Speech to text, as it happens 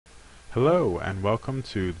Hello and welcome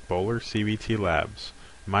to Bowler CBT Labs.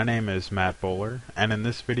 My name is Matt Bowler, and in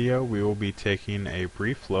this video we will be taking a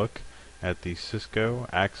brief look at the Cisco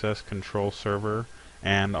Access Control Server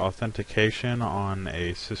and authentication on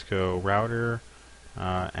a Cisco router,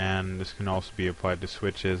 and this can also be applied to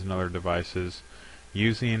switches and other devices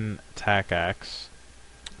using TACACS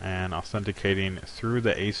and authenticating through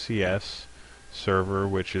the ACS server,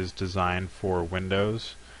 which is designed for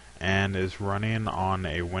Windows and is running on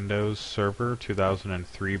a Windows Server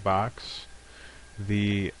 2003 box.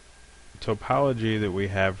 The topology that we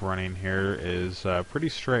have running here is pretty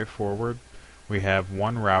straightforward. We have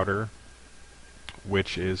one router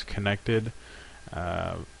which is connected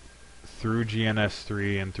through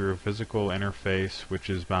GNS3 and through a physical interface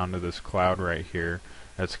which is bound to this cloud right here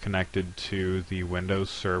that's connected to the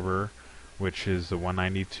Windows Server, which is the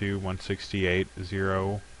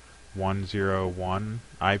 192.168.0.101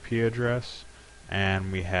 IP address,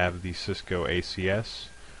 and we have the Cisco ACS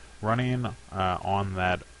running on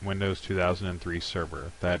that Windows 2003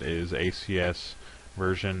 server. That is ACS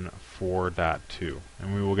version 4.2,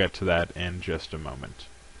 and we will get to that in just a moment.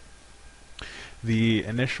 The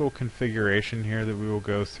initial configuration here that we will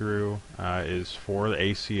go through is for the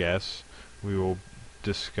ACS. We will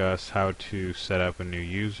discuss how to set up a new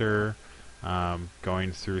user,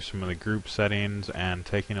 going through some of the group settings and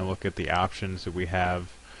taking a look at the options that we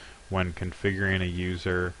have when configuring a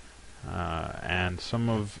user, and some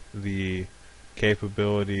of the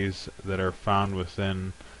capabilities that are found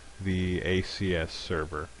within the ACS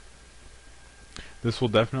server. This will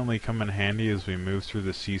definitely come in handy as we move through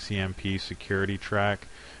the CCNP security track,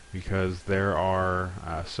 because there are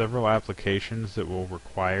several applications that will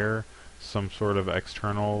require some sort of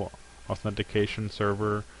external authentication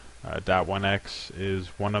server. .1x is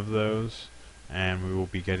one of those, and we will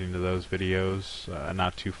be getting to those videos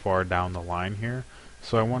not too far down the line here.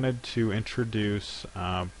 So I wanted to introduce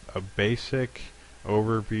a basic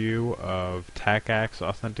overview of TACACS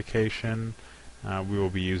authentication. We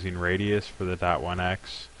will be using Radius for the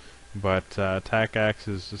 .1x, but TACACS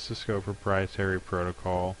is the Cisco proprietary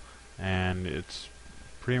protocol, and it's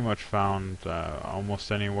pretty much found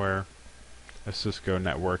almost anywhere a Cisco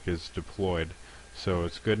network is deployed. So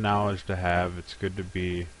it's good knowledge to have. It's good to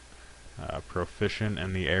be proficient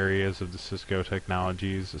in the areas of the Cisco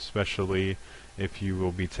technologies, especially if you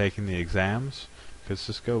will be taking the exams, because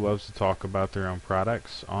Cisco loves to talk about their own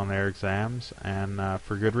products on their exams, and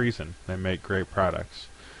for good reason. They make great products.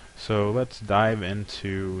 So let's dive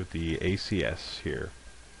into the ACS here.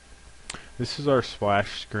 This is our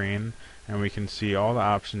splash screen, and we can see all the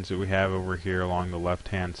options that we have over here along the left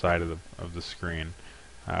hand side of the screen.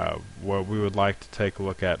 What we would like to take a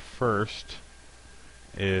look at first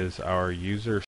is our user